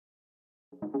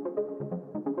Before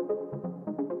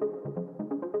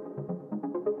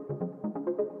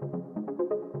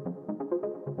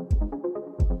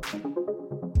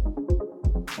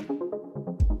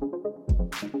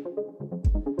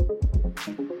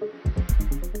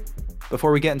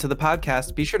we get into the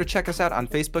podcast, be sure to check us out on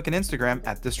Facebook and Instagram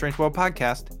at This Strange World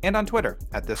Podcast and on Twitter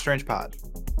at This Strange Pod.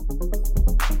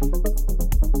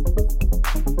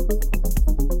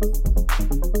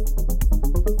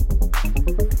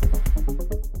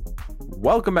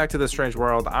 Welcome back to This Strange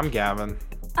World. I'm Gavin.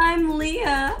 I'm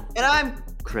Leah. And I'm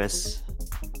Chris.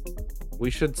 We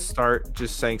should start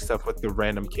just saying stuff with the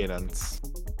random cadence.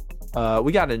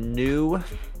 We got a brand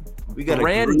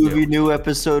groovy new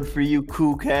episode for you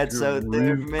cool cats out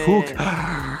there, man. Cool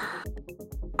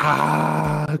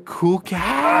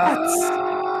cats.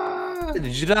 Did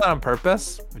you do that on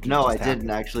purpose? No, I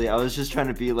didn't actually. I was just trying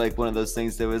to be like one of those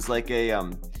things. There was like a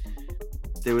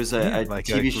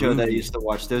TV show that I used to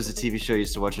watch. There was a TV show I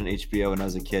used to watch on HBO when I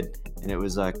was a kid, and it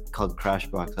was called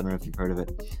Crashbox. I don't know if you've heard of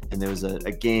it. And there was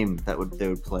a game that they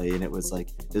would play, and it was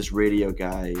like this radio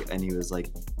guy, and he was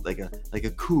like a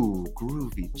cool,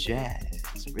 groovy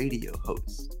jazz radio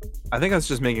host. I think I was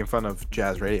just making fun of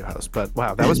jazz radio host, but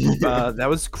wow, that was that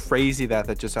was crazy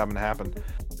that just happened to happen.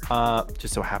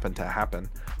 Just so happened to happen.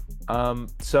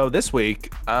 So this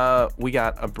week, we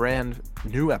got a brand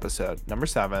new episode, number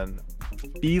 7.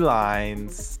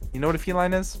 Felines. You know what a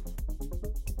feline is?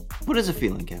 What is a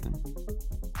feline, Kevin?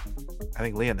 I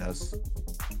think Leah knows.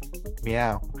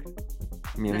 Meow.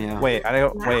 Meow meow. Wait,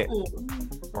 wait.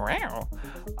 Meow.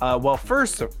 Well,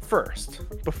 first,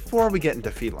 before we get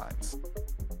into felines,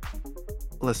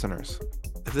 listeners,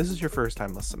 if this is your first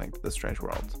time listening to This Strange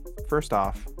World, first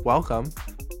off, welcome.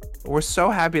 We're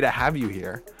so happy to have you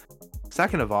here.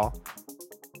 Second of all,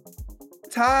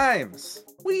 times.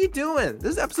 What are you doing?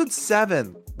 This is episode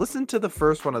 7. Listen to the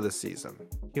first one of this season,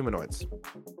 Humanoids.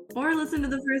 Or listen to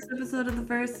the first episode of the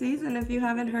first season if you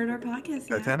haven't heard our podcast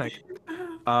yet. Titanic.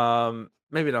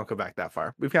 Maybe don't go back that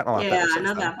far. We've gotten a lot. Yeah,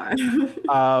 not that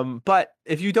far. But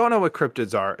if you don't know what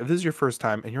cryptids are, if this is your first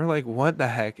time and you're like, what the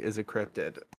heck is a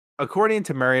cryptid? According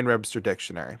to Merriam-Webster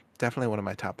Dictionary, definitely one of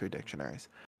my top 3 dictionaries,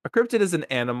 a cryptid is an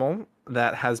animal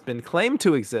that has been claimed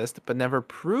to exist but never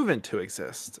proven to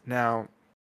exist. Now,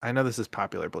 I know this is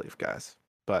popular belief, guys,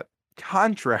 but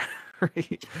contrary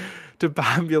to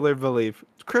popular belief,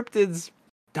 cryptids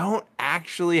don't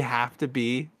actually have to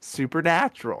be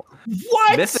supernatural,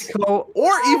 What? mythical,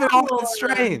 or even often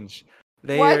strange.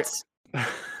 What?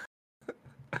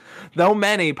 Though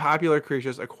many popular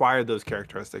creatures acquired those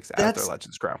characteristics as their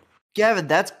legends grow. Gavin,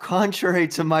 that's contrary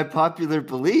to my popular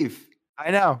belief. I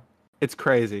know. It's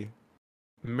crazy.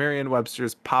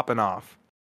 Merriam-Webster's popping off.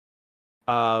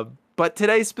 But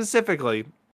today specifically,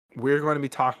 we're going to be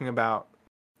talking about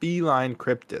feline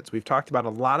cryptids. We've talked about a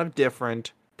lot of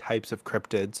different types of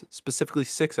cryptids, specifically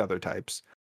 6 other types.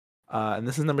 And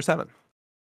this is number 7.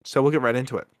 So we'll get right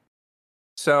into it.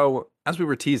 So, as we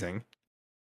were teasing,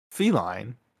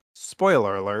 feline,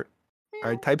 spoiler alert,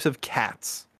 are types of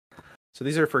cats. So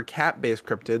these are for cat-based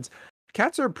cryptids.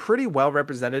 Cats are pretty well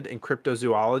represented in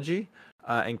cryptozoology,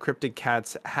 and cryptid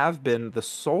cats have been the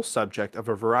sole subject of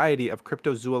a variety of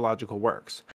cryptozoological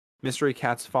works. Mystery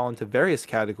cats fall into various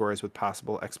categories with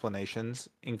possible explanations,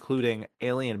 including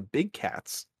alien big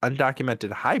cats,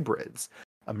 undocumented hybrids,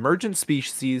 emergent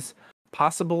species,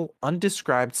 possible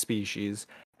undescribed species,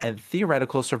 and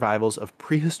theoretical survivals of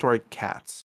prehistoric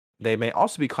cats. They may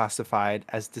also be classified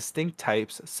as distinct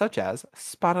types such as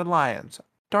spotted lions,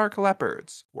 dark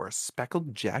leopards, or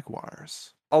speckled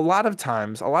jaguars. A lot of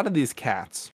times, a lot of these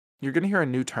cats, you're going to hear a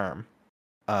new term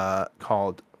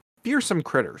called fearsome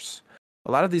critters.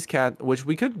 A lot of these cats, which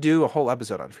we could do a whole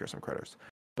episode on fearsome critters,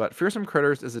 but fearsome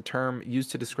critters is a term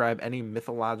used to describe any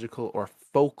mythological or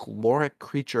folkloric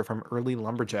creature from early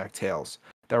lumberjack tales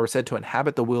that were said to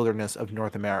inhabit the wilderness of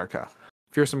North America.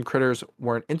 Fearsome critters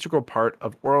were an integral part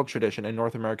of oral tradition in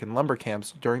North American lumber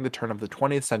camps during the turn of the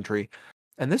 20th century,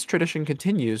 and this tradition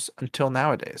continues until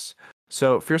nowadays.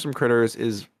 So fearsome critters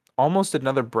is almost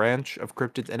another branch of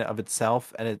cryptids in and of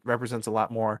itself, and it represents a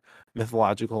lot more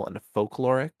mythological and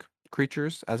folkloric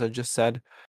creatures, as I just said.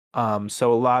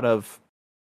 So a lot of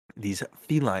these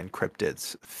feline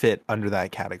cryptids fit under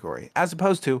that category, as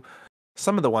opposed to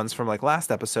some of the ones from like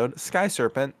last episode. Sky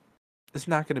serpent is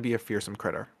not going to be a fearsome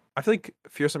critter. I feel like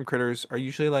fearsome critters are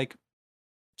usually like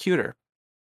cuter,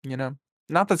 you know?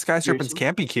 Not that sky serpents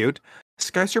can't be cute.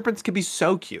 Sky serpents can be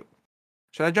so cute.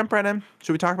 Should I jump right in?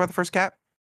 Should we talk about the first cat?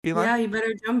 Feline? Yeah, you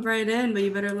better jump right in, but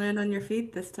you better land on your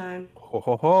feet this time. Ho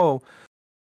ho ho.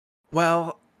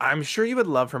 Well, I'm sure you would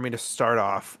love for me to start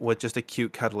off with just a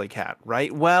cute, cuddly cat,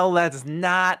 right? Well, that's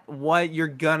not what you're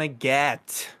gonna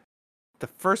get. The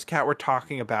first cat we're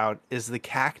talking about is the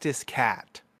cactus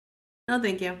cat. No,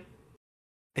 thank you.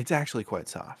 It's actually quite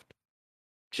soft.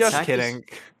 Just Cactus? kidding.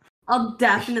 I'll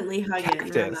definitely hug it and run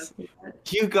Cactus. up to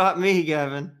it. You got me,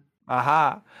 Gavin.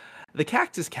 Aha. The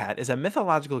cactus cat is a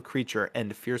mythological creature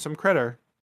and fearsome critter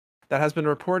that has been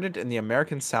reported in the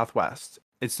American Southwest.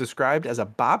 It's described as a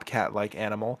bobcat-like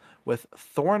animal with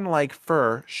thorn-like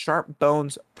fur, sharp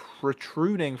bones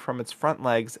protruding from its front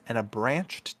legs, and a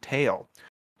branched tail.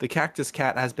 The cactus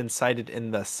cat has been sighted in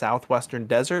the southwestern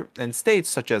desert and states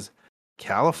such as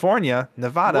California,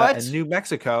 Nevada, What? and New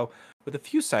Mexico, with a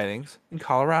few sightings in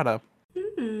Colorado.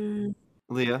 Hmm.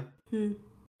 Leah, Hmm.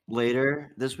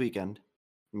 later this weekend,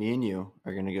 me and you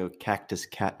are gonna go cactus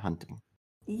cat hunting.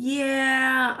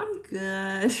 Yeah, I'm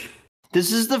good.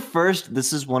 This is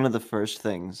one of the first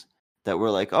things that we're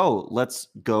like, oh, let's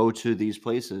go to these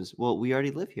places. Well, we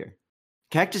already live here.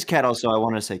 Cactus Cat also, I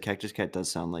want to say Cactus Cat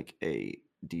does sound like a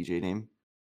DJ name.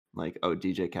 Like, oh,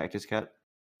 DJ Cactus Cat.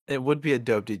 It would be a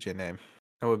dope DJ name.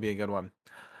 That would be a good one.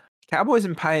 Cowboys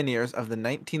and pioneers of the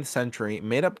 19th century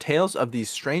made up tales of these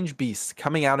strange beasts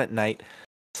coming out at night,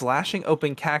 slashing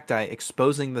open cacti,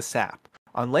 exposing the sap.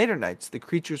 On later nights, the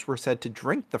creatures were said to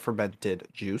drink the fermented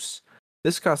juice.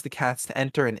 This caused the cats to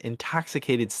enter an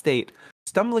intoxicated state,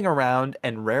 stumbling around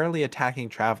and rarely attacking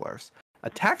travelers.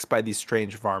 Attacks by these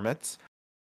strange varmints,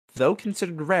 though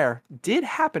considered rare, did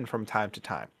happen from time to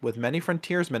time, with many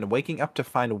frontiersmen waking up to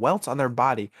find welts on their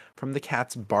body from the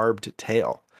cat's barbed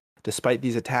tail. Despite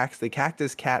these attacks, the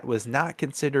cactus cat was not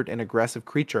considered an aggressive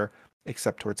creature,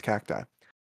 except towards cacti.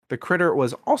 The critter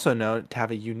was also known to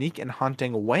have a unique and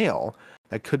haunting wail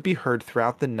that could be heard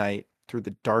throughout the night through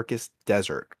the darkest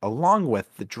desert, along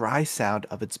with the dry sound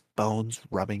of its bones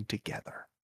rubbing together.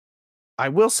 I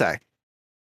will say,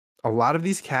 a lot of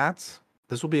these cats,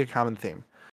 this will be a common theme.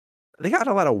 They got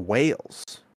a lot of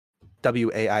wails,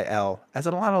 W-A-I-L, as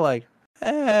in a lot of like,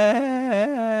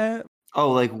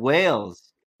 Oh, like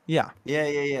whales. yeah,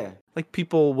 Yeah. like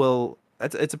people will.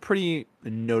 It's a pretty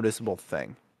noticeable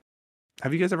thing.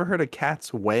 Have you guys ever heard a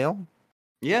cat's wail?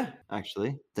 Yeah,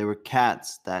 actually. There were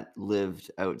cats that lived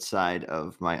outside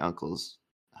of my uncle's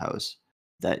house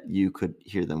that you could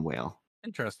hear them wail.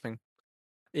 Interesting.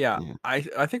 Yeah, Yeah.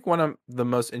 I think one of the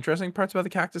most interesting parts about the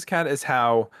cactus cat is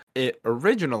how it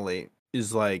originally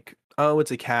is like, oh,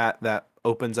 it's a cat that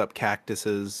opens up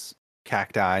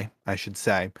cacti, I should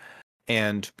say,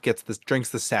 and drinks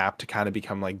the sap to kind of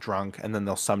become like drunk, and then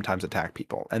they'll sometimes attack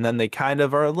people. And then they kind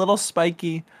of are a little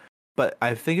spiky, but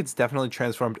I think it's definitely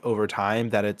transformed over time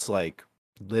that it's like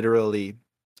literally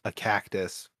a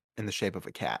cactus in the shape of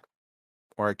a cat,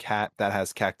 or a cat that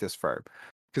has cactus fur.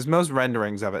 Because most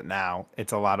renderings of it now,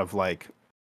 it's a lot of like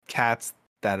cats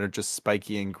that are just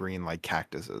spiky and green like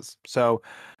cactuses. So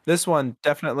this one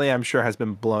definitely, I'm sure, has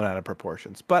been blown out of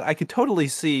proportions. But I could totally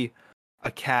see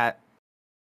a cat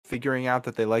figuring out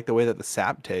that they like the way that the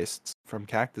sap tastes from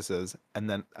cactuses, and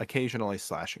then occasionally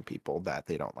slashing people that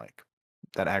they don't like,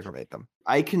 that aggravate them.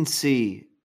 I can see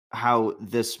how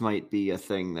this might be a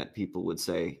thing that people would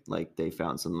say, like they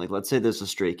found something. Like, let's say there's a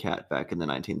stray cat back in the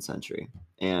 19th century,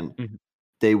 and Mhm.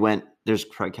 there's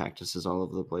probably cactuses all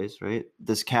over the place, right?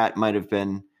 This cat might have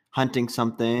been hunting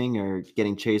something or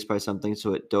getting chased by something,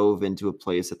 so it dove into a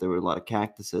place that there were a lot of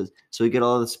cactuses. So you get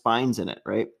all the spines in it,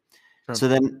 right? Sure. So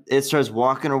then it starts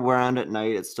walking around at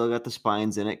night. It's still got the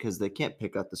spines in it because they can't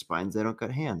pick out the spines. They don't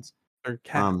got hands. They're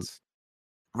cats.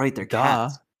 Right, they're Duh.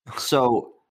 cats.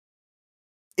 So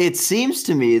it seems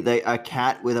to me that a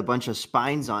cat with a bunch of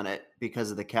spines on it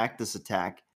because of the cactus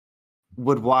attack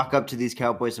would walk up to these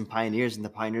cowboys and pioneers, and the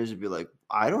pioneers would be like,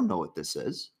 I don't know what this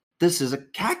is. This is a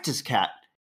cactus cat.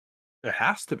 It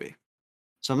has to be.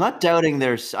 So I'm not doubting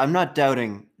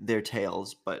their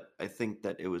tails, but I think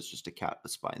that it was just a cat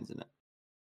with spines in it.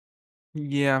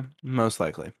 Yeah, most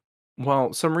likely.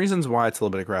 Well, some reasons why it's a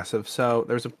little bit aggressive. So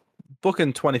there's a book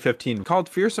in 2015 called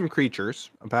Fearsome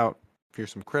Creatures, about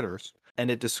fearsome critters, and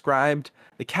it described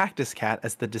the cactus cat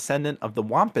as the descendant of the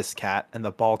wampus cat and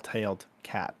the ball-tailed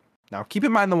cat. Now, keep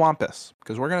in mind the wampus,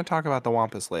 because we're going to talk about the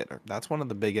wampus later. That's one of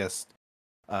the biggest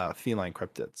feline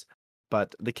cryptids.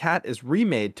 But the cat is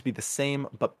remade to be the same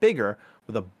but bigger,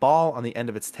 with a ball on the end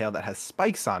of its tail that has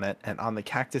spikes on it and on the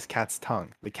cactus cat's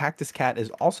tongue. The cactus cat is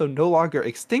also no longer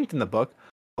extinct in the book,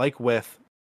 like with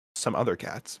some other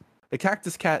cats. The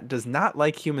cactus cat does not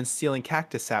like humans stealing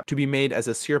cactus sap to be made as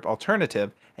a syrup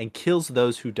alternative and kills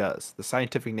those who does. The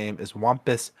scientific name is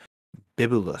Wampus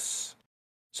bibulus.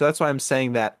 So that's why I'm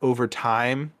saying that over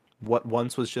time, what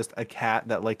once was just a cat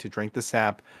that liked to drink the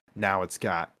sap, now it's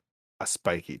got a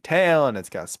spiky tail and it's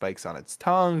got spikes on its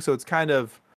tongue. So it's kind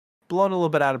of blown a little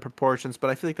bit out of proportions, but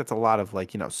I feel like that's a lot of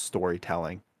like,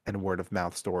 storytelling and word of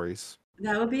mouth stories.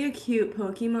 That would be a cute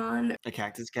Pokemon. A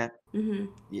cactus cat. Hmm.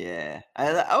 Yeah,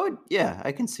 I would. Yeah,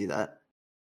 I can see that.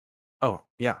 Oh,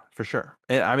 yeah, for sure.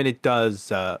 I mean, it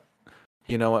does.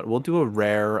 You know what? We'll do a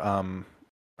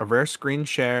rare screen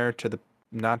share to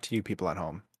not to you people at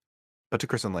home, but to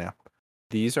Chris and Leah.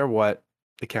 These are what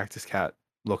the cactus cat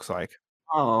looks like.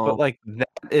 Oh, But like that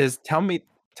is tell me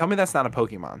that's not a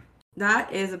Pokemon.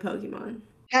 That is a Pokemon.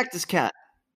 cactus cat.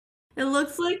 It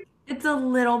looks like it's a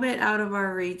little bit out of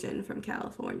our region from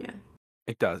California.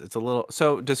 It does. It's a little.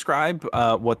 So describe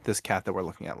what this cat that we're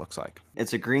looking at looks like.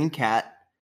 It's a green cat.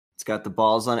 It's got the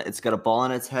balls on it. It's got a ball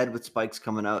on its head with spikes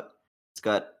coming out. It's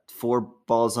got 4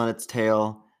 balls on its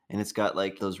tail, and it's got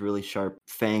like those really sharp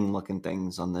fang-looking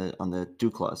things on the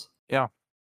dew claws. Yeah.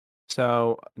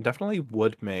 So definitely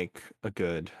would make a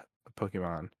good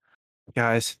Pokemon.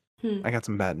 Guys, I got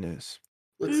some bad news.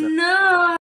 What's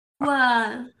that?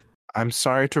 No. I'm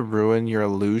sorry to ruin your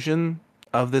illusion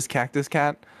of this cactus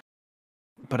cat,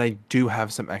 but I do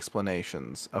have some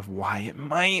explanations of why it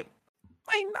might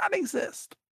not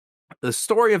exist. The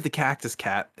story of the cactus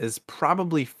cat is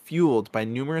probably fueled by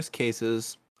numerous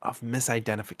cases of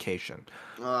misidentification,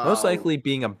 most Oh. likely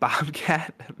being a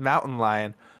bobcat, mountain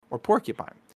lion, or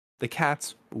porcupine. The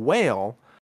cat's wail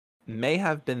may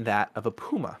have been that of a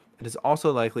puma. It is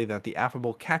also likely that the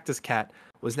affable cactus cat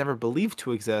was never believed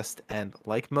to exist and,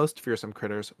 like most fearsome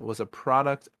critters, was a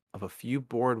product of a few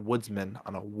bored woodsmen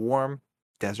on a warm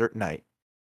desert night.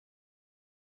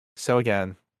 So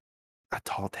again, a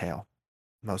tall tale,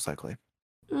 most likely.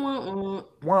 Wah-wah.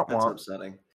 Womp That's womp.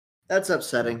 upsetting. That's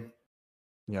upsetting.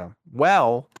 Yeah.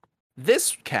 Well,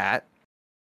 this cat,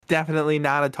 definitely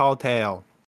not a tall tale.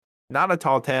 Not a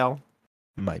tall tale.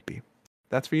 Might be.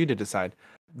 That's for you to decide.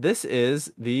 This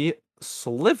is the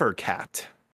sliver cat.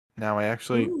 Now, I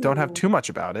actually don't have Ooh. too much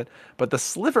about it, but the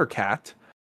sliver cat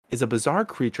is a bizarre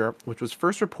creature which was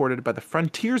first reported by the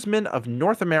frontiersmen of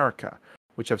North America,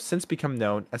 which have since become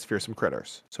known as fearsome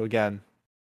critters. So again,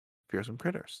 fearsome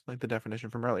critters, like the definition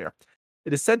from earlier.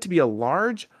 It is said to be a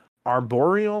large,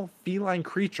 arboreal feline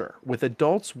creature with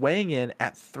adults weighing in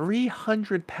at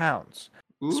 300 pounds,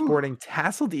 Ooh. sporting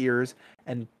tasseled ears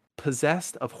and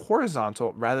possessed of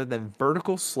horizontal rather than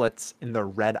vertical slits in their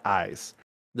red eyes.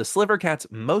 The sliver cat's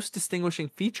most distinguishing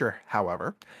feature,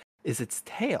 however, is its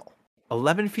tail.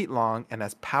 11 feet long and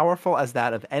as powerful as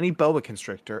that of any boa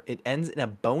constrictor, it ends in a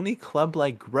bony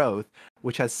club-like growth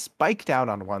which has spiked out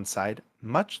on one side,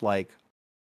 much like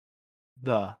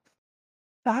the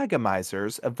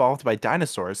thagamizers evolved by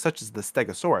dinosaurs such as the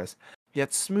Stegosaurus,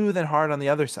 yet smooth and hard on the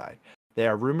other side. They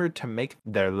are rumored to make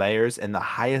their lairs in the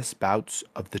highest boughs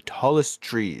of the tallest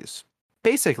trees.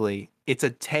 Basically, it's a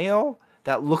tail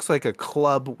that looks like a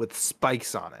club with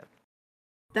spikes on it.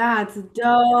 That's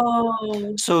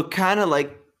dope. So kind of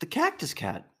like the cactus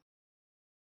cat.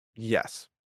 Yes.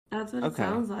 That's what it Okay.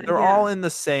 sounds like. They're yeah. all in the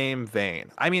same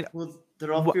vein. I mean, Well,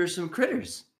 they're all What- fearsome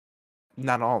critters.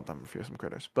 not all of them are fearsome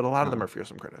critters, but a lot of them are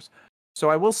fearsome critters. So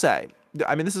I will say,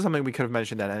 I mean, this is something we could have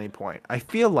mentioned at any point. I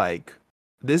feel like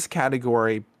this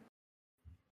category,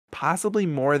 possibly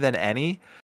more than any,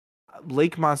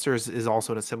 Lake Monsters is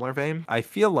also in a similar vein. I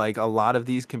feel like a lot of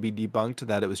these can be debunked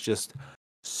that it was just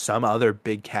some other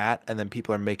big cat, and then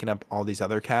people are making up all these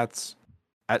other cats.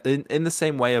 In the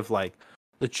same way of like,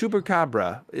 the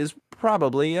chupacabra is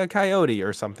probably a coyote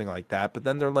or something like that, but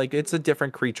then they're like, it's a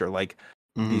different creature. Like,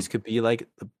 these could be like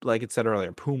it said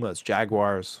earlier, pumas,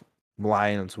 jaguars,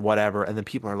 lions, whatever. And then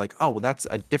people are like, oh, well, that's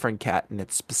a different cat and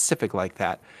it's specific like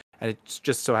that. And it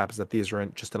just so happens that these are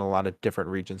just in a lot of different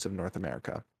regions of North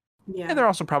America. Yeah. And they're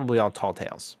also probably all tall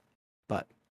tales. But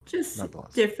Just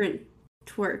nonetheless. different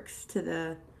twerks to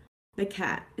the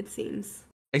cat, it seems.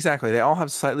 Exactly. They all have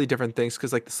slightly different things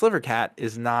because like the sliver cat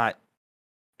is not,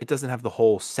 it doesn't have the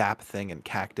whole sap thing and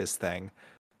cactus thing.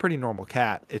 Pretty normal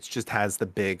cat. It just has the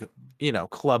big,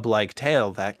 club-like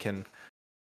tail that can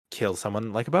kill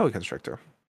someone like a boa constrictor.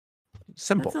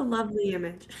 Simple. That's a lovely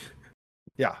image.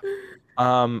 Yeah.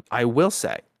 I will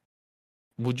say,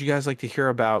 would you guys like to hear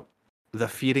about the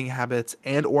feeding habits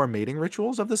and or mating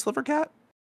rituals of the sliver cat?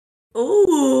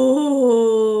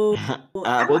 Ooh.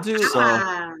 We'll do-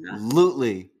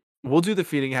 Absolutely. We'll do the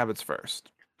feeding habits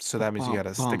first. So that means you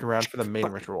gotta stick around for the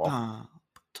mating ritual.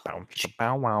 Bow,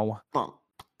 bow, wow.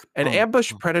 An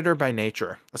ambush predator by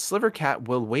nature, a sliver cat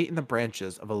will wait in the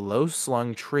branches of a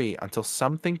low-slung tree until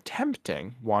something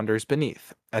tempting wanders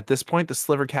beneath. At this point, the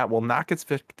sliver cat will knock its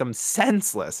victim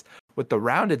senseless with the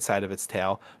rounded side of its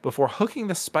tail before hooking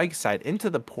the spike side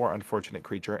into the poor unfortunate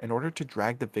creature in order to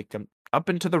drag the victim up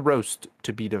into the roast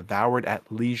to be devoured at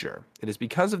leisure. It is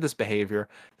because of this behavior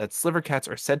that sliver cats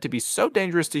are said to be so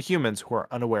dangerous to humans who are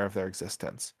unaware of their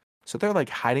existence. So they're like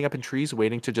hiding up in trees,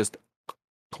 waiting to just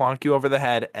clonk you over the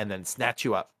head and then snatch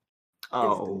you up. It's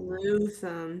Oh,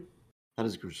 gruesome. that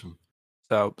is gruesome.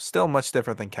 So still much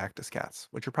different than cactus cats,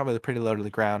 which are probably pretty low to the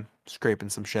ground, scraping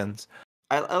some shins.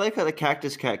 I like how the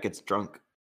cactus cat gets drunk.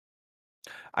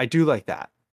 I do like that.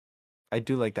 I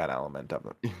do like that element of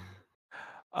it.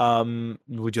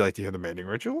 Would you like to hear the mating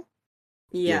ritual?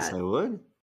 Yeah. Yes, I would.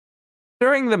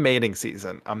 During the mating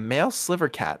season, a male sliver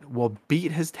cat will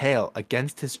beat his tail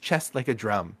against his chest like a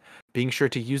drum, being sure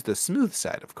to use the smooth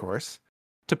side, of course,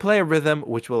 to play a rhythm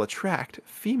which will attract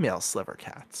female sliver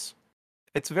cats.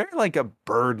 It's very like a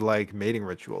bird-like mating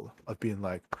ritual of being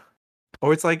like,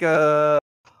 or it's like the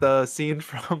scene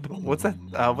from what's that?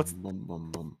 What's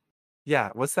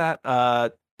what's that?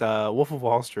 The Wolf of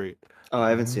Wall Street. Oh, I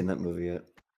haven't seen that movie yet.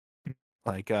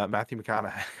 Like Matthew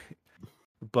McConaughey.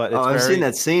 But Oh, it's I've very seen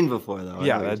that scene before, though. I know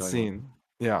yeah, what you're that talking about. scene.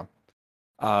 Yeah.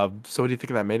 So what do you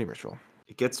think of that mating ritual?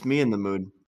 It gets me in the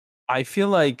mood. I feel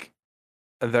like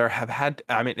there have had.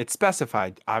 I mean, it's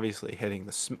specified obviously hitting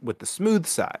with the smooth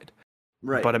side.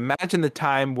 Right. But imagine the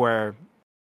time where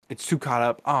it's too caught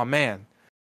up. Oh man,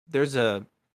 there's a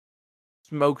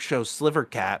smoke show sliver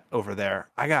cat over there.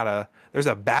 There's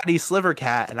a baddie sliver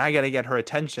cat, and I gotta get her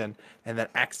attention, and then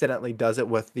accidentally does it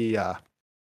with the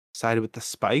side with the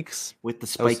spikes. With the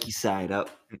spiky side up.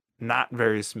 Not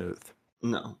very smooth.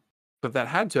 No. But that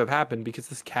had to have happened because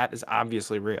this cat is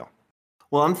obviously real.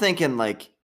 Well, I'm thinking like,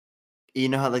 you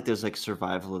know how like there's like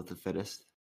survival of the fittest,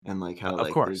 and like how Of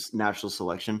like course. there's natural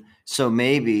selection. So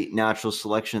maybe natural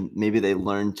selection. Maybe they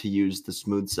learned to use the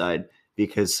smooth side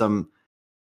because some,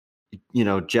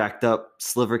 jacked up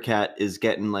sliver cat is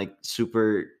getting like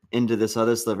super into this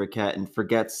other sliver cat and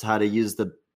forgets how to use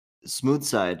the smooth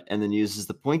side and then uses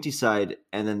the pointy side,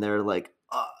 and then they're like,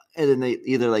 and then they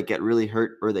either like get really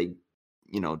hurt or they,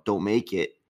 don't make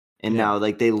it. And Yeah. now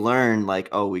like they learn like,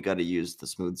 oh, we got to use the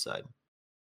smooth side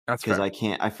That's because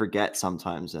fair. I forget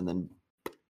sometimes, and then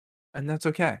And that's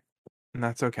okay. And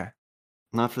that's okay.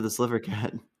 not for the sliver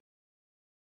cat.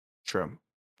 True.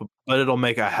 But it'll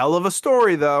make a hell of a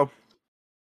story though.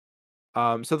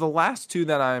 So the last two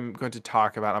that I'm going to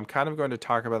talk about, I'm kind of going to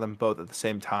talk about them both at the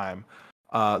same time.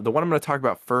 The one I'm going to talk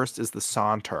about first is the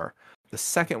Saunter. The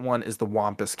second one is the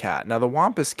Wampus Cat. Now, the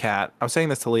Wampus Cat, I was saying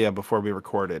this to Leah before we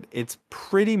recorded. It's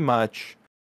pretty much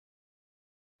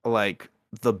like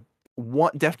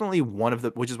definitely one of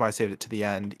the, which is why I saved it to the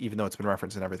end, even though it's been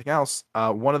referenced in everything else.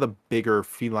 One of the bigger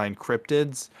feline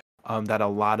cryptids.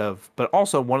 But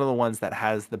also one of the ones that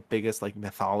has the biggest like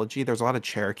mythology. There's a lot of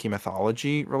Cherokee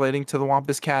mythology relating to the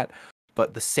Wampus Cat,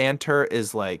 but the Saunter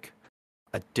is like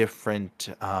a different.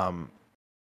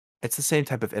 It's the same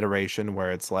type of iteration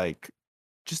where it's like,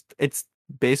 it's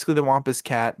basically the Wampus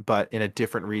Cat, but in a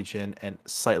different region and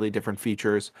slightly different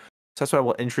features. So that's why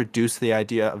we'll introduce the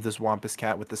idea of this Wampus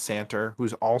Cat with the Saunter,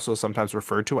 who's also sometimes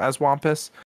referred to as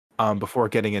Wampus, before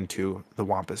getting into the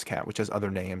Wampus Cat, which has other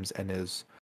names and is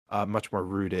much more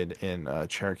rooted in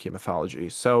Cherokee mythology.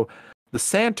 So the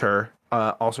Saunter,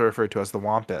 also referred to as the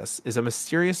Wampus, is a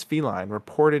mysterious feline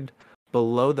reported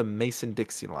below the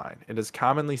Mason-Dixie line. It is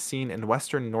commonly seen in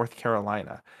western North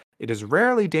Carolina. It is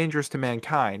rarely dangerous to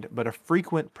mankind, but a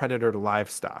frequent predator to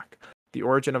livestock. The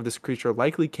origin of this creature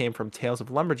likely came from tales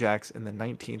of lumberjacks in the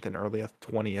 19th and early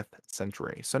 20th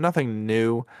century. So nothing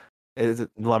new. It is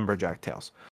lumberjack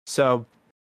tales. So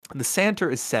the Saunter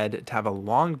is said to have a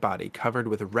long body covered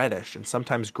with reddish and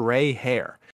sometimes gray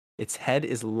hair. Its head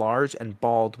is large and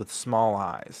bald with small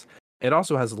eyes. It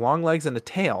also has long legs and a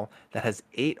tail that has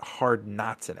 8 hard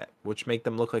knots in it, which make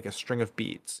them look like a string of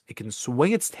beads. It can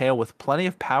swing its tail with plenty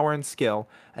of power and skill,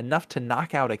 enough to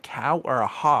knock out a cow or a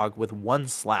hog with one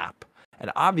slap.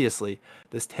 And obviously,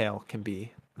 this tail can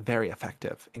be very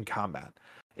effective in combat.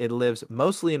 It lives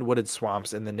mostly in wooded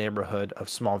swamps in the neighborhood of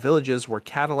small villages where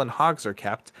cattle and hogs are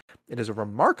kept. It is a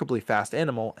remarkably fast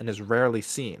animal and is rarely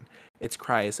seen. Its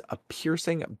cry is a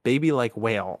piercing, baby-like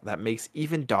wail that makes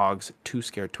even dogs too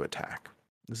scared to attack.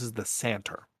 This is the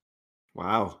Saunter.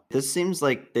 Wow. This seems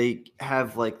like they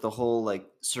have like the whole like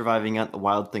surviving out the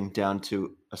wild thing down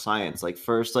to a science. Like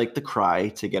first like the cry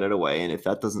to get it away, and if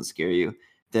that doesn't scare you,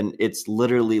 then it's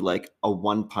literally like a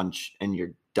one punch and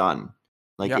you're done.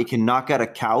 Like it can knock out a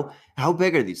cow. How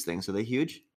big are these things? Are they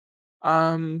huge?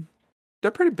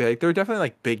 They're pretty big. They're definitely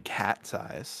like big cat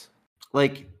size.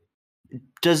 Like,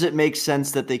 does it make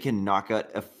sense that they can knock out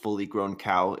a fully grown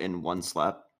cow in one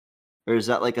slap? Or is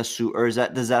that like or does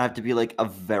that have to be like a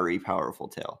very powerful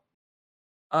tail?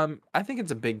 I think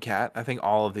it's a big cat. I think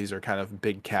all of these are kind of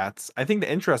big cats. I think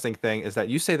the interesting thing is that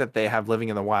you say that they have living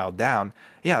in the wild down.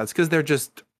 Yeah, it's because they're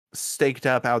just staked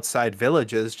up outside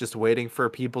villages, just waiting for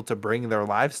people to bring their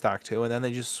livestock to, and then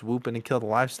they just swoop in and kill the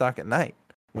livestock at night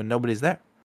when nobody's there.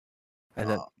 And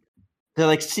then, They're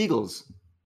like seagulls.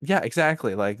 yeah,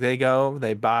 exactly. Like they go,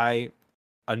 they buy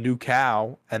a new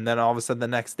cow, and then all of a sudden the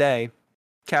next day,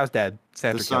 cow's dead.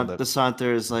 Santa killed it. The Santa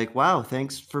is like, wow,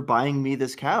 thanks for buying me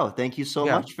this cow. Thank you so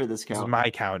Yeah. much for this This is cow. my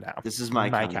cow now. This is my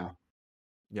cow now.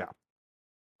 Yeah.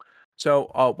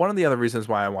 So one of the other reasons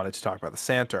why I wanted to talk about the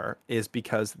Santa is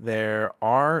because there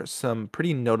are some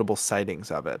pretty notable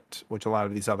sightings of it, which a lot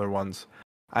of these other ones,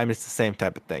 I mean, it's the same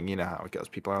type of thing. You know how it goes.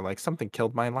 People are like, something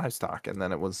killed my livestock, and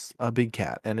then it was a big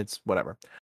cat, and it's whatever.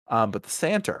 But the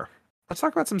Santa, let's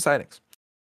talk about some sightings.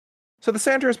 So the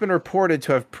Santa has been reported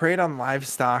to have preyed on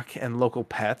livestock and local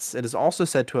pets. It is also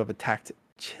said to have attacked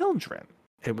children.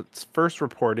 It was first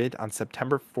reported on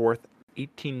September 4th,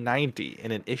 1890,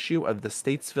 in an issue of the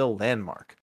Statesville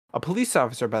Landmark. A police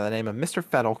officer by the name of Mr.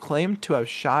 Fettle claimed to have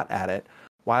shot at it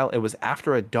while it was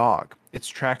after a dog. Its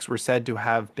tracks were said to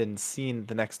have been seen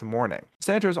the next morning.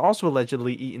 Santa has also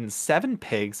allegedly eaten 7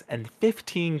 pigs and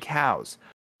 15 cows.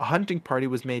 A hunting party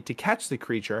was made to catch the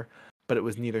creature, but it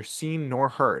was neither seen nor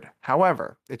heard.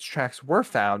 However, its tracks were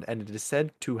found, and it is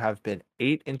said to have been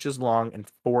 8 inches long and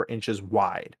 4 inches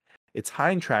wide. Its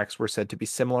hind tracks were said to be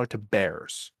similar to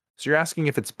bears. So you're asking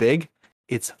if it's big?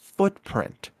 Its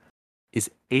footprint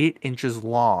is 8 inches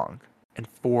long and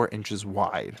 4 inches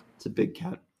wide. It's a big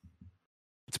cat.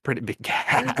 It's a pretty big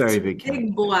cat. Very big cat.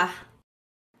 Big boy.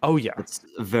 Oh, yeah. It's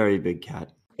a very big cat.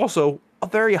 Also, a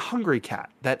very hungry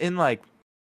cat that in like,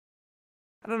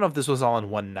 I don't know if this was all in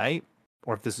one night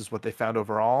or if this is what they found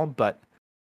overall, but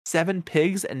 7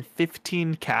 pigs and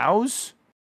 15 cows?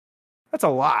 That's a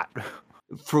lot.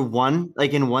 For one,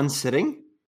 like in one sitting?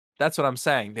 That's what I'm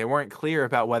saying. They weren't clear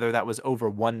about whether that was over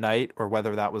one night or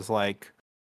whether that was like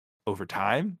over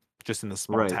time, just in the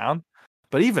small Right. town.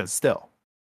 But even still,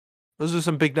 those are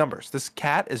some big numbers. This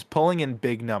cat is pulling in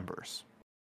big numbers.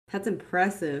 That's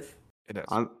impressive. It is.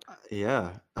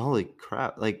 Yeah. Holy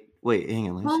crap. Like, wait, hang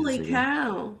on. Let me see Holy this again.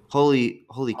 cow. Holy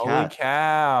Holy cat.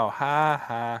 cow. Ha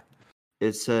ha.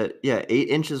 It's 8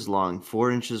 inches long,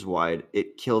 4 inches wide.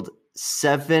 It killed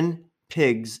 7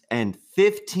 pigs and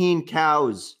 15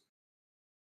 cows.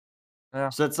 Yeah.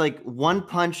 So it's like one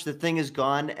punch, the thing is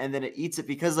gone, and then it eats it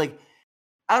because, like,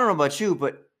 I don't know about you,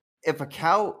 but if a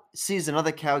cow sees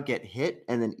another cow get hit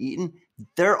and then eaten,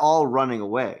 they're all running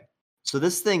away. So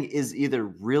this thing is either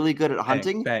really good at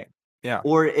hunting, Bang. Yeah.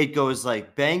 or it goes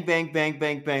like bang, bang, bang,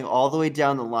 bang, bang, all the way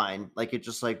down the line. Like it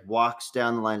just like walks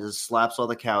down the line, just slaps all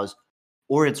the cows,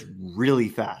 or it's really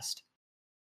fast.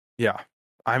 Yeah.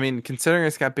 I mean, considering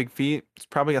it's got big feet, it's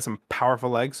probably got some powerful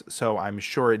legs, so I'm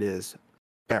sure it is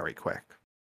very quick.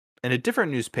 In a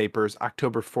different newspaper's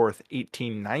October 4th,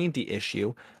 1890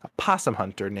 issue, a possum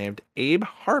hunter named Abe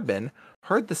Harbin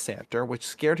heard the Santa, which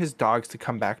scared his dogs to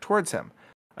come back towards him.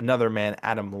 Another man,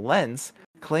 Adam Lenz,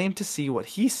 claimed to see what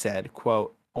he said,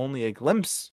 quote, only a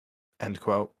glimpse, end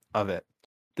quote, of it.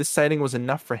 This sighting was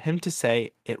enough for him to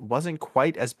say it wasn't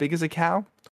quite as big as a cow.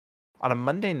 On a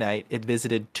Monday night, it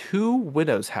visited 2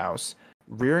 widows' house,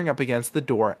 rearing up against the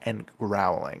door and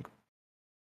growling.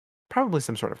 Probably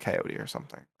some sort of coyote or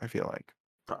something, I feel like.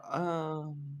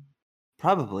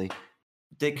 Probably.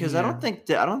 Because I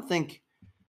Yeah. don't think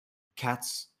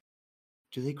cats,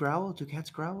 do they growl? Do cats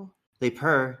growl? They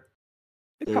purr.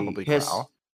 They probably hiss.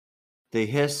 growl. They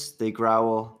hiss, they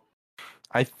growl.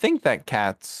 I think that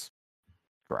cats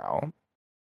growl.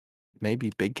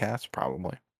 Maybe big cats,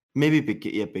 probably. Maybe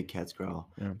big cats growl.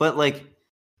 Yeah. But like,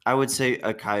 I would say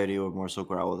a coyote would more so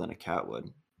growl than a cat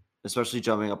would, especially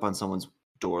jumping up on someone's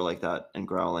door like that and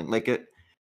growling. Like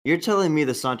you're telling me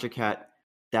the Santa cat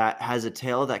that has a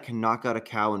tail that can knock out a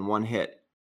cow in one hit,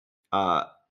 can't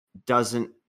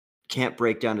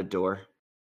break down a door?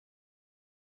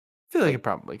 I feel like it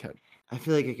probably could. I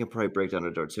feel like it can probably break down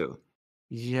a door too.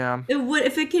 Yeah. It would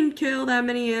if it can kill that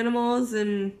many animals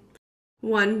in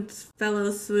one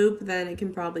fellow swoop, then it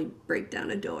can probably break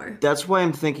down a door. That's why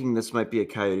I'm thinking this might be a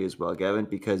coyote as well, Gavin,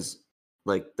 because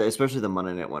like especially the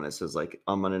Monday night one, it says like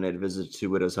on Monday night visit 2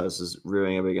 widows' houses,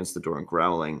 rearing up against the door and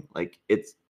growling. Like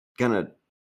it's gonna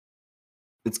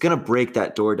break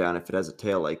that door down if it has a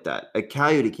tail like that. A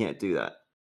coyote can't do that.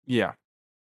 Yeah.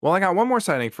 Well, I got one more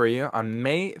sighting for you on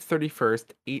May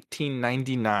 31st,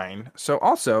 1899. So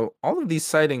also, all of these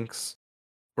sightings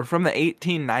were from the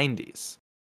 1890s.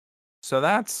 So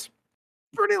that's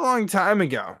a pretty long time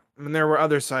ago. I mean, there were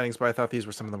other sightings, but I thought these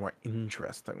were some of the more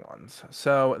interesting ones.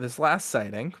 So this last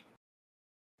sighting,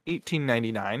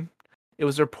 1899, It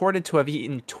was reported to have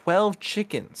eaten 12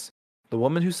 chickens. The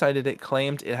woman who sighted it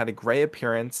claimed it had a gray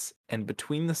appearance and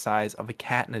between the size of a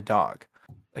cat and a dog.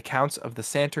 Accounts of the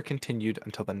Santer continued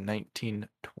until the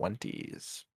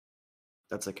 1920s.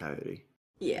 That's a coyote.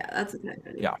 Yeah, that's a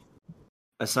coyote. Yeah.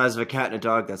 The size of a cat and a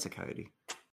dog, that's a coyote.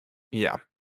 Yeah.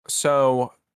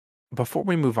 So before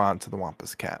we move on to the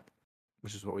Wampus Cat,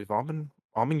 which is what we've all been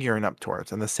gearing up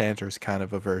towards, and the Santer is kind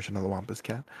of a version of the Wampus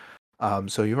Cat.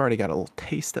 So you've already got a little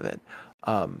taste of it.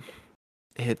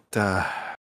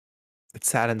 It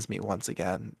saddens me once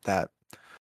again that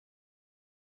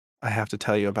I have to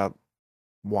tell you about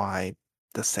why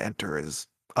the Santer is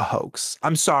a hoax.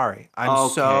 I'm sorry.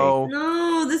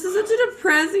 No, this is such a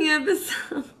depressing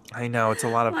episode. I know it's a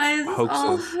lot of Why is this all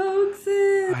hoaxes.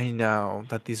 hoaxes? I know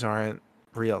that these aren't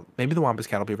real. Maybe the Wampus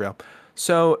Cat will be real.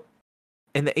 So,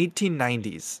 in the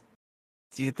 1890s,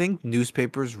 do you think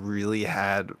newspapers really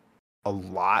had a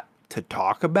lot to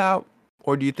talk about?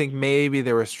 Or do you think maybe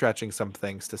they were stretching some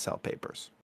things to sell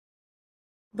papers?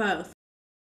 Both.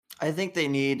 I think they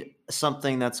need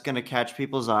something that's going to catch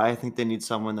people's eye. I think they need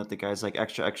someone that the guy's like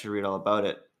extra read all about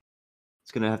it.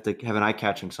 It's going to have an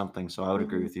eye-catching something, so I would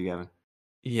agree with you, Gavin.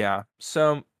 Yeah.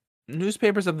 So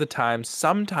newspapers of the time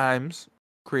sometimes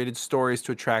created stories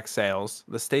to attract sales.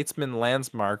 The Statesman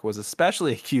Landsmark was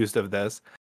especially accused of this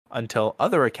until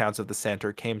other accounts of the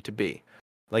Santer came to be.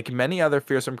 Like many other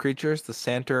fearsome creatures, the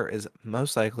Santer is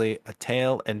most likely a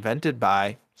tale invented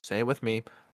by, say it with me,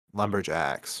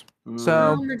 lumberjacks.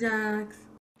 So, Lumberjacks.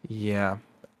 yeah.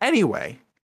 Anyway,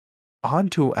 on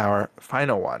to our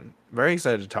final one. Very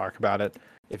excited to talk about it.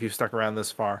 If you've stuck around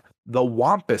this far, the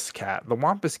Wampus Cat. The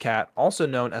Wampus Cat, also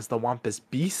known as the Wampus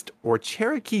Beast or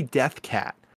Cherokee Death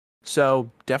Cat.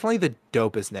 So definitely the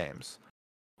dopest names.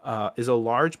 Is a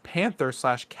large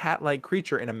panther/cat-like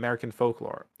creature in American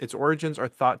folklore. Its origins are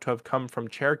thought to have come from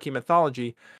Cherokee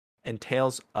mythology and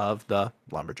tales of the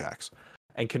lumberjacks,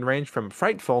 and can range from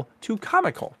frightful to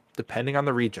comical, depending on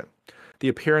the region. The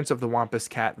appearance of the Wampus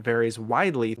Cat varies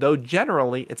widely, though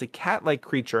generally it's a cat-like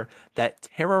creature that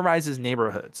terrorizes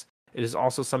neighborhoods. It is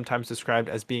also sometimes described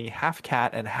as being half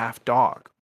cat and half dog.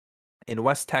 In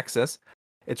West Texas,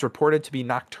 it's reported to be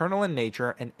nocturnal in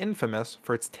nature and infamous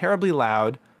for its terribly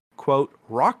loud, quote,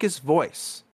 raucous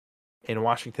voice. In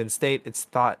Washington state, it's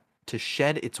thought to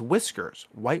shed its whiskers,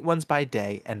 white ones by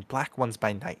day and black ones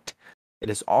by night. It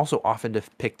is also often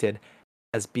depicted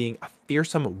as being a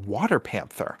fearsome water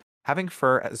panther, having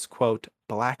fur as, quote,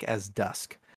 black as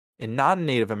dusk. In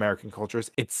non-Native American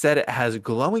cultures, it's said it has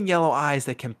glowing yellow eyes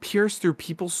that can pierce through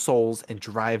people's souls and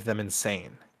drive them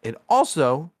insane. It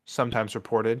also sometimes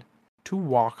reported to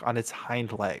walk on its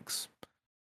hind legs.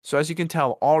 So as you can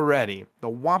tell already, the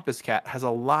Wampus Cat has a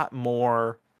lot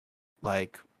more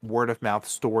like word of mouth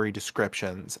story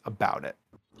descriptions about it.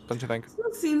 Don't you think?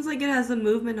 It seems like it has the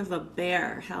movement of a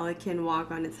bear, how it can walk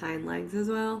on its hind legs as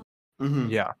well. Mm-hmm.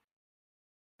 Yeah.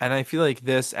 And I feel like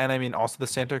this, and I mean also the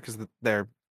Santer, because they're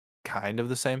kind of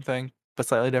the same thing, but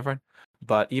slightly different.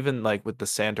 But even like with the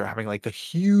Santer having like the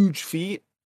huge feet,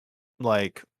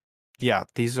 like, yeah,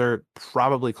 these are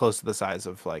probably close to the size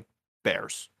of like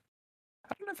bears.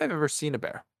 I don't know if I've ever seen a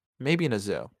bear. Maybe in a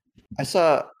zoo. I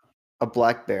saw a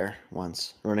black bear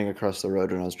once running across the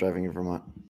road when I was driving in Vermont.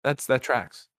 That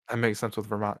tracks. That makes sense with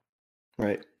Vermont.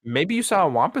 Right. Maybe you saw a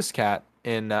Wampus Cat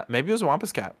in. Maybe it was a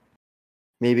Wampus Cat.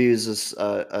 Maybe it was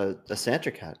a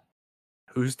Santer cat.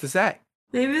 Who's to say?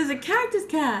 Maybe it was a cactus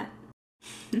cat.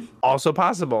 Also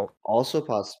possible. Also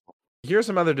possible. Here's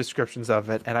some other descriptions of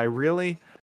it, and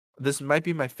this might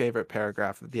be my favorite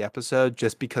paragraph of the episode,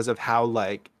 just because of how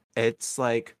like it's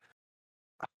like.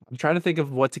 I'm trying to think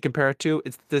of what to compare it to.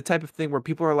 It's the type of thing where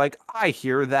people are like, I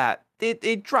hear that.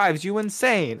 It drives you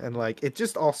insane. And like it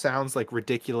just all sounds like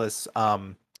ridiculous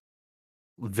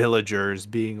villagers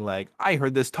being like, I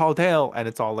heard this tall tale, and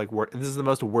it's all like this is the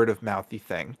most word of mouthy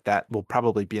thing that will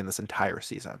probably be in this entire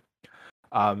season.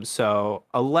 So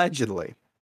allegedly,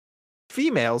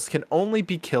 females can only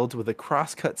be killed with a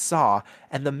crosscut saw,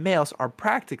 and the males are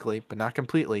practically, but not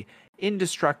completely,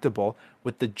 indestructible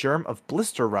with the germ of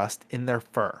blister rust in their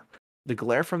fur. The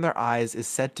glare from their eyes is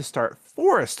said to start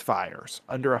forest fires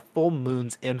under a full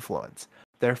moon's influence.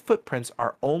 Their footprints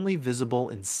are only visible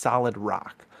in solid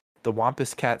rock. The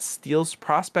Wampus Cat steals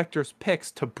prospectors' picks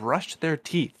to brush their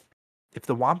teeth. If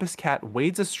the Wampus Cat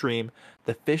wades a stream,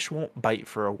 the fish won't bite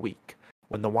for a week.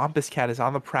 When the Wampus Cat is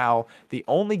on the prowl, the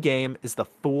only game is the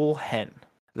fool hen.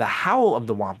 The howl of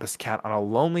the Wampus Cat on a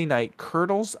lonely night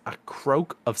curdles a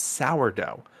croak of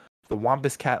sourdough. The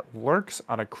Wampus Cat lurks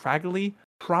on a craggly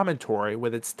promontory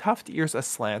with its tufted ears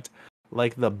aslant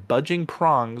like the budging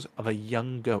prongs of a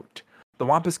young goat. the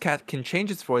Wampus Cat can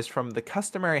change its voice from the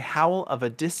customary howl of a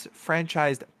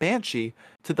disfranchised banshee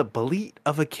to the bleat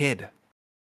of a kid.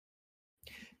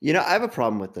 You know, I have a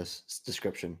problem with this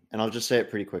description, and I'll just say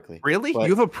it pretty quickly. Really? But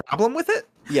You have a problem with it?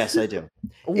 yes, I do.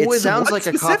 It With sounds what like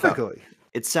a cop-out. specifically?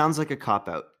 It sounds like a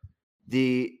cop-out.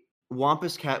 The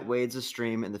Wampus Cat wades a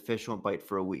stream and the fish won't bite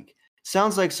for a week.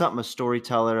 Sounds like something a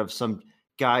storyteller of some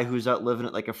guy who's out living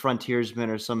it like a frontiersman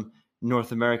or some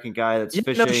North American guy that's Yeah,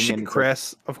 fishing. no shit, and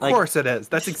Chris. Of like, course it is.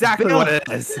 That's exactly Bill- what it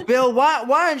is. Bill, why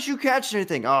aren't you catching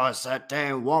anything? Oh, it's that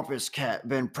damn Wampus Cat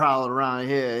been prowling around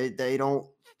here. They don't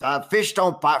fish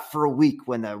don't bite for a week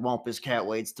when the Wampus Cat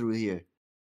wades through here.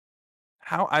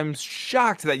 How I'm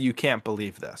shocked that you can't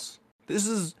believe this. This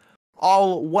is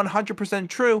all 100%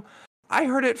 true. I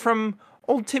heard it from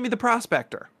old Timmy the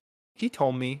Prospector. He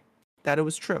told me that it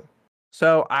was true.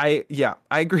 So I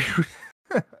agree.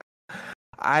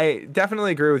 I definitely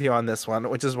agree with you on this one,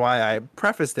 which is why I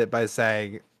prefaced it by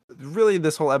saying, really,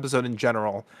 this whole episode in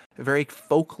general, very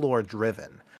folklore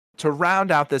driven. To round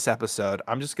out this episode,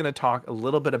 I'm just going to talk a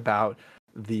little bit about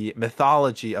the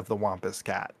mythology of the Wampus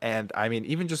Cat. And I mean,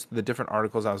 even just the different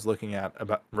articles I was looking at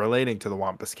about relating to the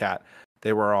Wampus Cat,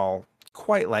 they were all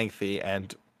quite lengthy,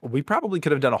 and we probably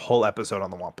could have done a whole episode on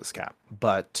the Wampus Cat.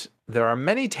 But there are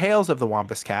many tales of the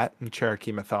Wampus Cat in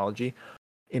Cherokee mythology.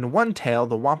 In one tale,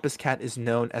 the Wampus Cat is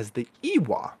known as the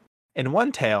Ewa. In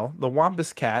one tale, the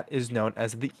Wampus Cat is known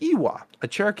as the Ewa, a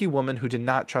Cherokee woman who did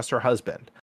not trust her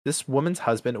husband. This woman's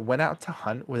husband went out to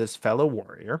hunt with his fellow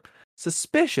warrior.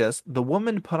 Suspicious, the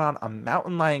woman put on a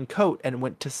mountain lion coat and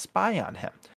went to spy on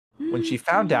him. When she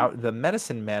found out, the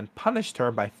medicine man punished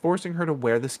her by forcing her to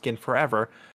wear the skin forever,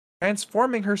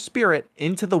 transforming her spirit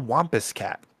into the Wampus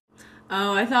Cat.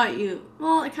 Oh, I thought you...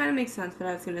 Well, it kind of makes sense, but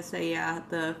I was going to say, yeah,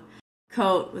 the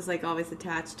coat was like always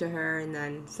attached to her and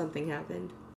then something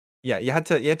happened. Yeah, you had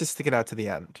to stick it out to the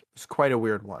end. It's quite a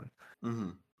weird one. Mm-hmm.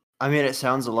 I mean, it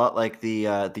sounds a lot like the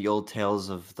old tales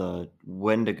of the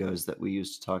Wendigos that we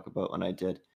used to talk about when I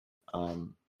did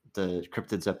the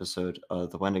cryptids episode of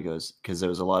the Wendigos, because there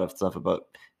was a lot of stuff about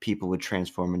people would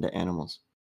transform into animals.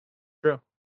 True.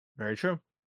 Very true.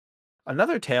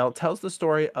 Another tale tells the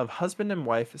story of husband and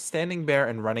wife Standing Bear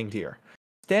and Running Deer.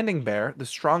 Standing Bear, the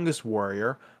strongest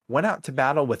warrior, went out to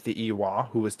battle with the Ewa,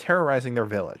 who was terrorizing their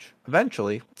village.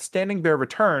 Eventually, Standing Bear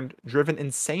returned, driven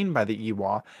insane by the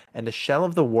Ewa and a shell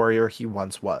of the warrior he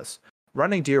once was.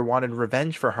 Running Deer wanted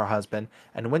revenge for her husband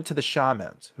and went to the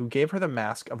shamans, who gave her the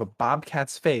mask of a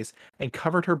bobcat's face and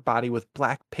covered her body with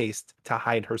black paste to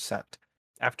hide her scent.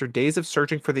 After days of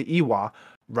searching for the Ewa,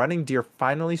 Running Deer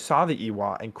finally saw the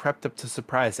Ewa and crept up to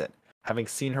surprise it. Having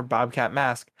seen her bobcat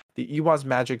mask, the Ewa's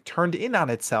magic turned in on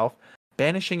itself,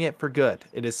 banishing it for good.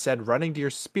 It is said Running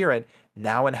Deer's spirit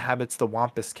now inhabits the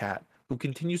Wampus Cat, who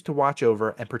continues to watch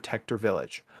over and protect her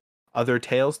village. Other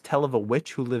tales tell of a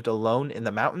witch who lived alone in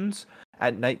the mountains.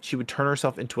 At night, she would turn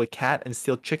herself into a cat and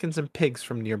steal chickens and pigs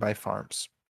from nearby farms.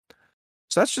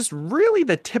 So that's just really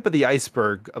the tip of the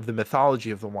iceberg of the mythology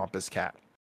of the Wampus Cat.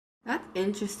 That's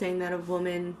interesting that a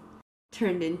woman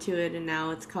turned into it and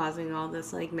now it's causing all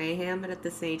this like mayhem, but at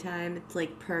the same time it's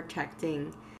like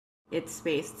protecting its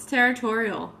space. It's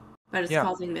territorial, but it's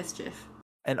causing mischief.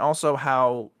 And also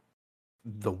how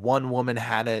the one woman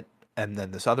had it, and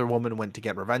then this other woman went to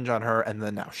get revenge on her, and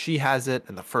then now she has it,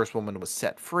 and the first woman was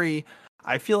set free.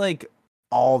 I feel like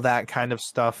all that kind of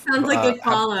stuff Sounds like it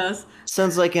follows.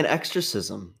 Sounds like an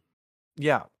exorcism.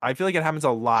 Yeah, I feel like it happens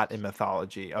a lot in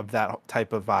mythology, of that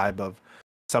type of vibe of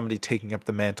somebody taking up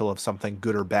the mantle of something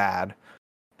good or bad,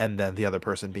 and then the other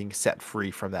person being set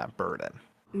free from that burden.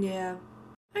 Yeah,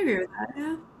 I agree with that,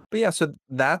 yeah. But yeah, so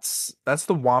that's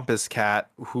the Wampus Cat,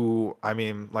 who, I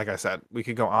mean, like I said, we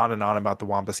could go on and on about the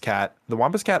Wampus Cat. The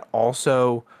Wampus Cat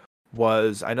also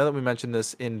was, I know that we mentioned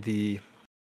this in the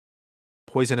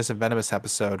Poisonous and Venomous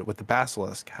episode with the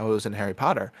Basilisk, how it was in Harry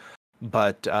Potter,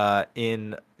 but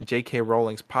in J.K.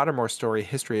 Rowling's Pottermore story,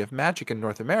 History of Magic in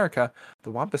North America,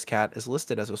 the Wampus Cat is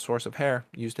listed as a source of hair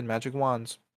used in magic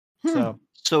wands.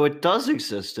 So it does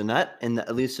exist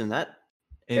at least in that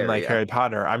in like Harry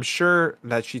Potter. I'm sure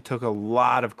that she took a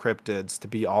lot of cryptids to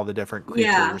be all the different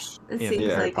creatures in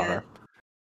Harry Potter.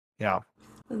 Yeah.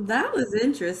 That was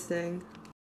interesting.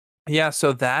 Yeah,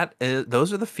 so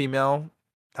those are the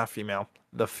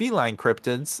the feline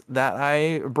cryptids that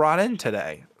I brought in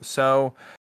today. So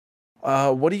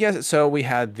what do you guys, so we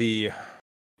had the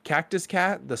Cactus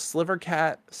Cat, the Sliver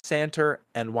Cat, Santer,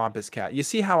 and Wampus Cat. You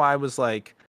see how I was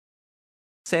like,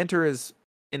 Santer is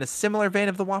in a similar vein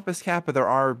of the Wampus Cat, but there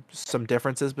are some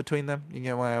differences between them. You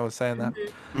get why I was saying that?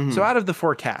 Mm-hmm. So out of the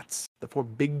four cats, the four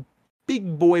big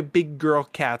boy, big girl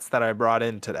cats that I brought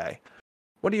in today,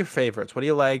 What are your favorites? What do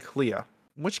you like, Leah?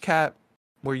 Which cat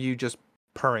were you just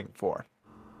purring for?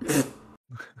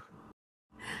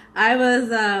 I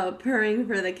was purring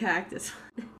for the cactus.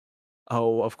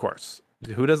 Oh, of course.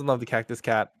 Who doesn't love the cactus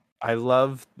cat? I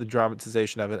love the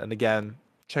dramatization of it. And again,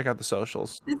 check out the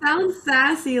socials. It sounds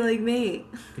sassy like me.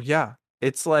 Yeah,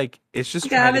 it's like it's just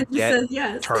trying Gavin to just get says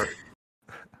yes. turnt.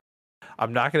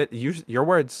 I'm not gonna use your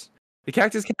words. The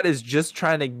cactus cat is just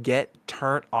trying to get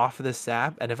turnt off of the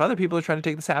sap, and if other people are trying to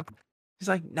take the sap, he's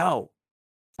like, "No,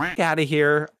 get out of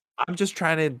here. I'm just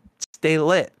trying to stay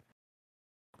lit."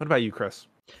 What about you, Chris?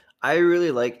 I really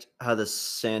liked how the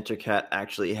Santa cat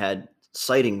actually had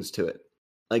sightings to it.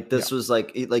 Like this was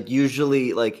like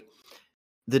usually like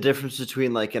the difference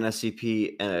between like an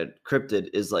SCP and a cryptid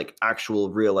is like actual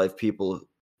real life people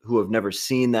who have never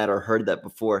seen that or heard that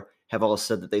before have all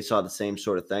said that they saw the same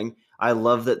sort of thing. I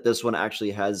love that this one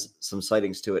actually has some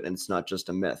sightings to it and it's not just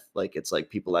a myth. Like it's like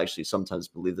people actually sometimes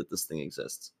believe that this thing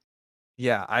exists.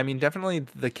 Yeah, I mean, definitely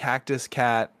the cactus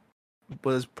cat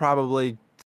was probably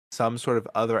some sort of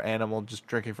other animal just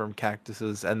drinking from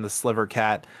cactuses, and the sliver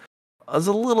cat was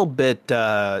a little bit,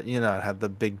 it had the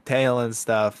big tail and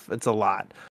stuff. It's a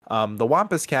lot. The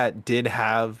Wampus cat did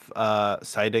have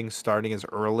sightings starting as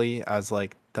early as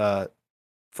like the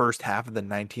first half of the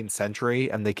 19th century,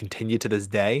 and they continue to this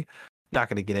day. Not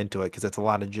going to get into it because it's a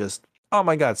lot of just, oh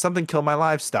my god, something killed my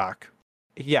livestock.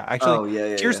 Yeah,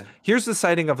 actually, here's the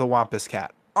sighting of the Wampus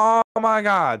cat. Oh my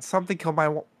god, something killed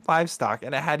my livestock,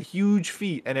 and it had huge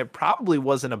feet, and it probably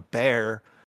wasn't a bear.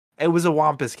 It was a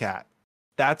Wampus cat.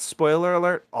 That's spoiler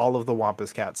alert, all of the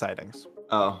Wampus cat sightings.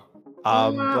 Oh.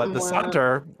 But the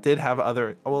Saunter did have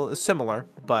other, it's similar,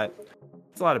 but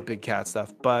it's a lot of big cat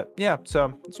stuff. But yeah,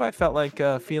 so that's why I felt like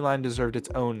feline deserved its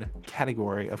own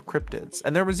category of cryptids.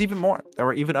 And there was even more. There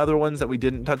were even other ones that we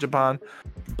didn't touch upon,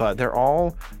 but they're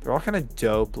all kind of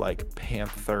dope, like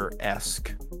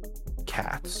panther-esque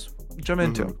cats, which I'm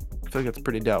into. I feel like it's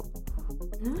pretty dope.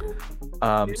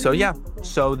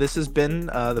 So this has been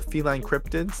the feline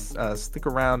cryptids. Stick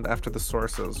around after the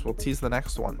sources. We'll tease the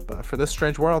next one. But for This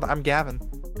Strange World, I'm Gavin.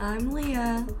 I'm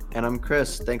Leah. And I'm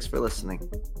Chris. Thanks for listening.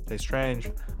 Stay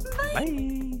strange.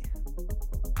 Bye.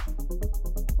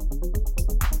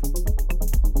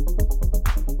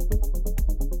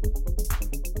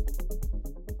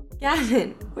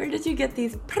 Gavin, where did you get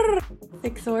these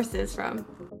perfect sources from?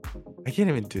 I can't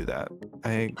even do that.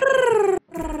 I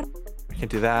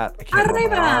can't do that. I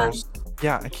can't.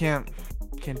 Yeah, I can't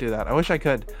do that. I wish I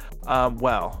could.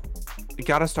 Well, we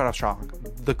gotta start off strong.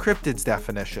 The cryptids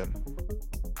definition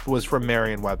was from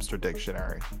Merriam-Webster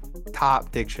dictionary.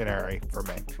 Top dictionary for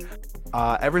me.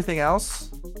 Everything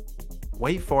else,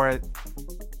 wait for it.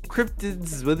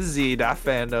 Cryptids with a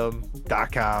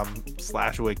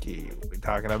z.fandom.com/wiki. We're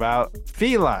talking about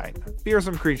feline,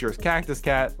 fearsome creatures, cactus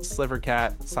cat, sliver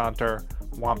cat, saunter,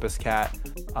 wampus cat.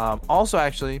 Also,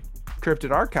 actually,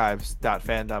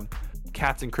 cryptidarchives.fandom,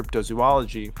 cats in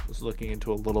cryptozoology, was looking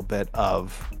into a little bit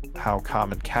of how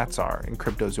common cats are in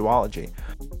cryptozoology.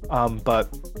 But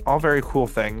all very cool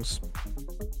things.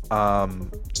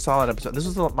 Solid episode. This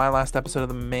was my last episode of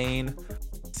the main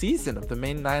season, of the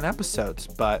main 9 episodes,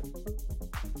 but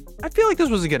I feel like this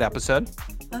was a good episode.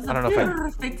 That's a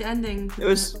perfect ending. It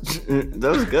was that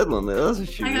was a good one. That was a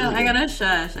I gotta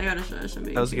shush.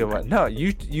 That was a good one. No,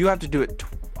 you have to do it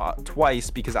twice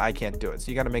because I can't do it.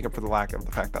 So you got to make up for the lack of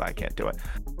the fact that I can't do it.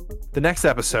 The next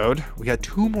episode, we got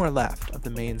 2 more left of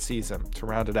the main season to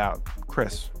round it out.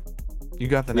 Chris, you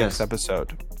got the next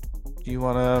episode. Do you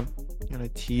wanna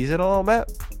tease it a little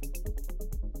bit?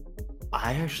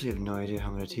 I actually have no idea how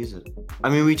I'm gonna tease it. I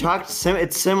mean, we talked.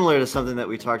 It's similar to something that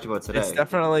we talked about today. It's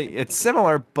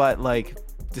similar, but like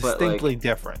distinctly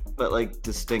different. But like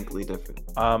distinctly different.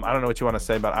 I don't know what you want to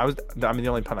say, but the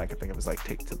only pun I could think of is like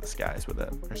take to the skies with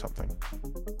it or something.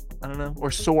 I don't know. Or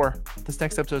soar. This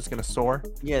next episode is gonna soar.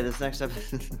 Yeah, this next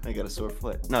episode. I got a sore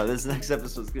foot. No, this next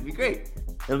episode is gonna be great.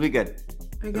 It'll be good.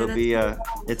 It'll be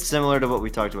it's similar to what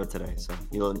we talked about today. So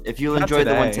if you enjoyed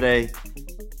the one today.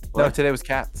 What? No, today was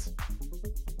cats.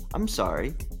 I'm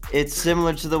sorry. It's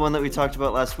similar to the one that we talked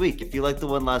about last week. If you like the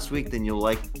one last week, then you'll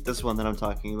like this one that I'm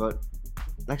talking about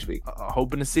next week.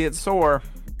 Hoping to see it soar.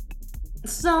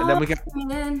 So and then we got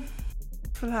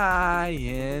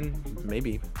flying,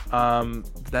 maybe. Then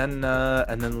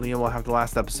Leah will have the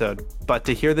last episode. But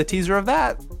to hear the teaser of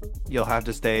that, you'll have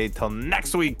to stay till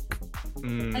next week.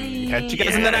 Catch you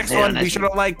guys in the next one. Be sure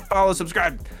to like, follow,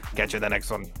 subscribe. Catch you in the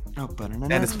next one.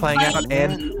 And it's playing out,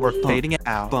 and we're fading it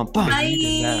out.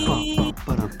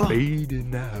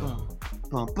 Fading out.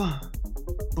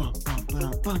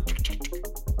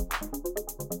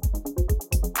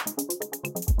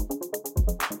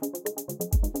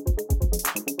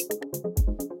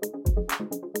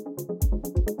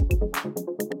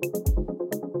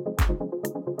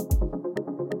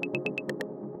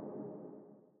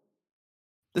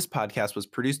 This podcast was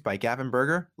produced by Gavin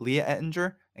Berger, Leah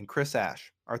Ettinger, and Chris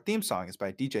Ash. Our theme song is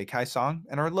by DJ Kai Song,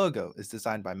 and our logo is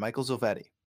designed by Michael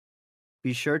Zilvetti.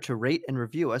 Be sure to rate and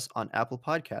review us on Apple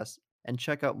Podcasts and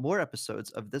check out more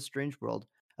episodes of This Strange World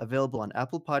available on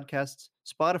Apple Podcasts,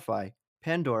 Spotify,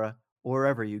 Pandora, or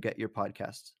wherever you get your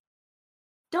podcasts.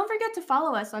 Don't forget to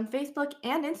follow us on Facebook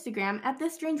and Instagram at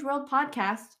This Strange World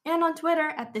Podcast and on Twitter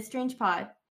at This Strange Pod.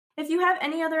 If you have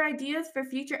any other ideas for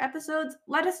future episodes,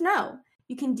 let us know.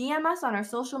 You can DM us on our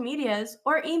social medias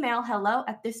or email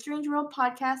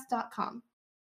hello@thisstrangeworldpodcast.com.